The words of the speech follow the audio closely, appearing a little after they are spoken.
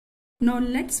Now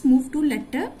let's move to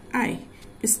letter I.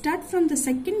 Start from the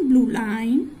second blue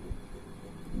line,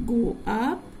 go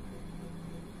up,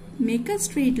 make a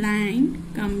straight line,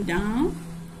 come down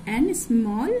and a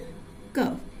small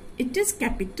curve. It is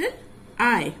capital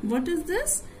I. What is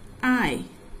this? I.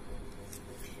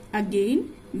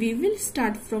 Again, we will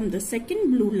start from the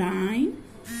second blue line,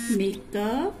 make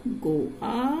a, go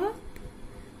up,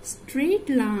 straight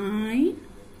line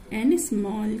and a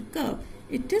small curve.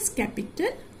 It is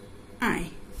capital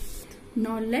I.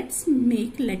 Now let's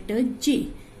make letter J.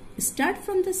 Start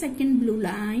from the second blue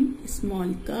line,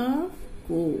 small curve,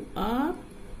 go up,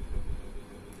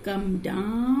 come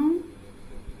down,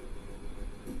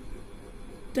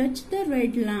 touch the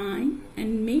red line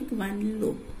and make one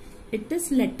loop. It is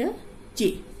letter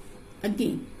J.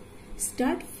 Again,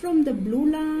 start from the blue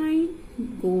line,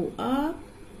 go up,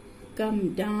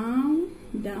 come down,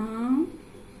 down,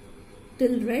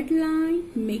 till red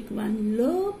line, make one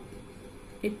loop.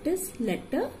 It is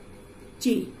letter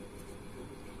J.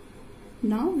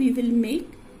 Now we will make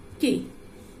K.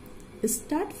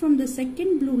 Start from the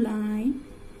second blue line,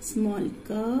 small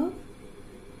curve,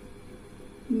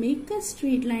 make a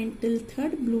straight line till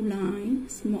third blue line,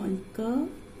 small curve.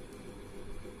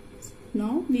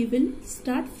 Now we will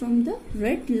start from the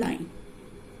red line,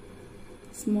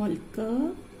 small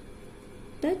curve,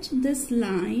 touch this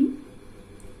line,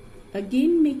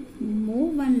 again make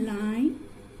more one line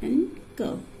and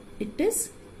curve. It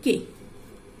is K.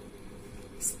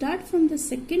 Start from the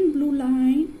second blue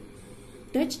line,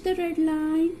 touch the red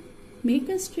line, make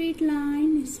a straight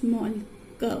line, small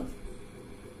curve.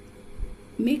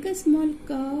 Make a small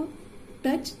curve,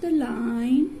 touch the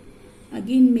line,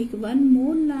 again make one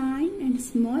more line and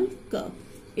small curve.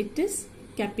 It is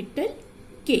capital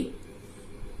K.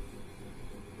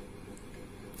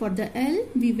 For the L,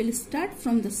 we will start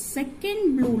from the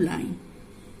second blue line.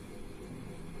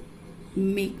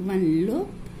 Make one loop,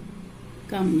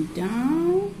 come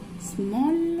down,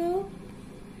 small loop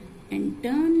and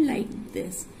turn like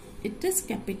this. It is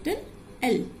capital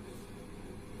L.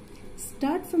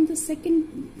 Start from the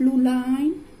second blue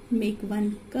line, make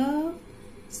one curve,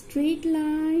 straight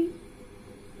line,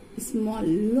 small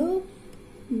loop,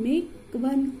 make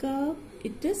one curve.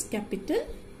 It is capital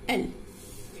L.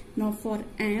 Now for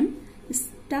M,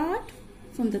 start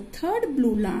from the third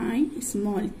blue line,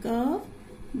 small curve,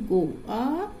 go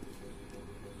up,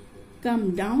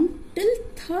 come down till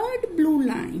third blue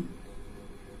line.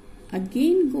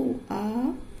 Again go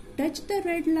up, touch the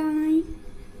red line,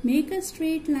 make a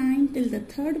straight line till the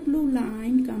third blue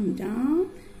line, come down,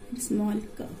 small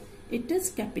curve. It is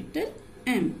capital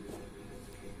M.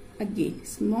 Again,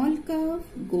 small curve,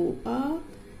 go up,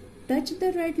 touch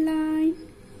the red line,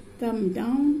 come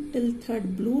down till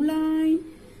third blue line,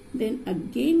 then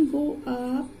again go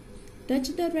up, touch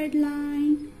the red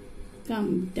line,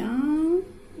 come down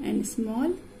and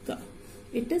small curve.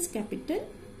 It is capital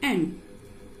N.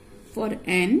 For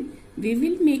N, we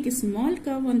will make a small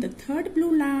curve on the third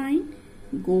blue line,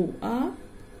 go up,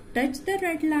 touch the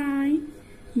red line,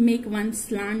 make one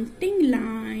slanting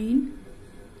line,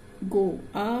 go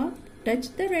up,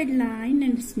 touch the red line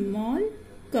and small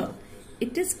curve.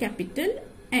 It is capital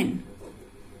N.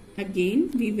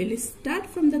 Again, we will start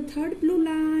from the third blue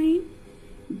line,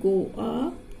 go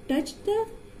up, touch the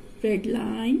red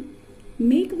line,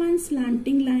 make one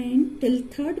slanting line till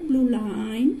third blue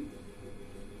line,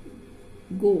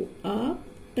 go up,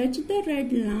 touch the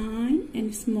red line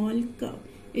and small curve.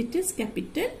 It is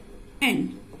capital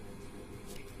N.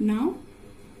 Now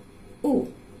O.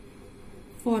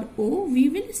 For O, we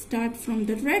will start from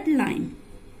the red line.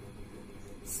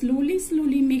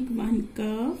 Slowly make one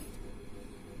curve,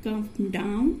 come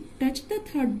down, touch the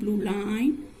third blue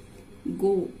line,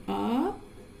 go up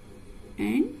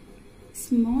and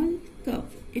small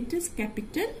curve. It is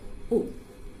capital O.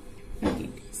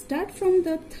 Again, start from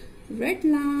the red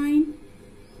line,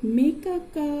 make a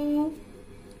curve,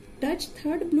 touch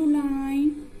third blue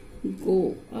line,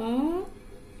 go up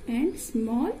and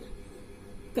small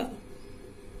curve.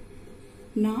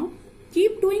 Now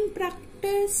keep doing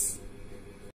practice.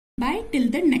 Bye till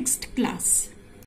the next class.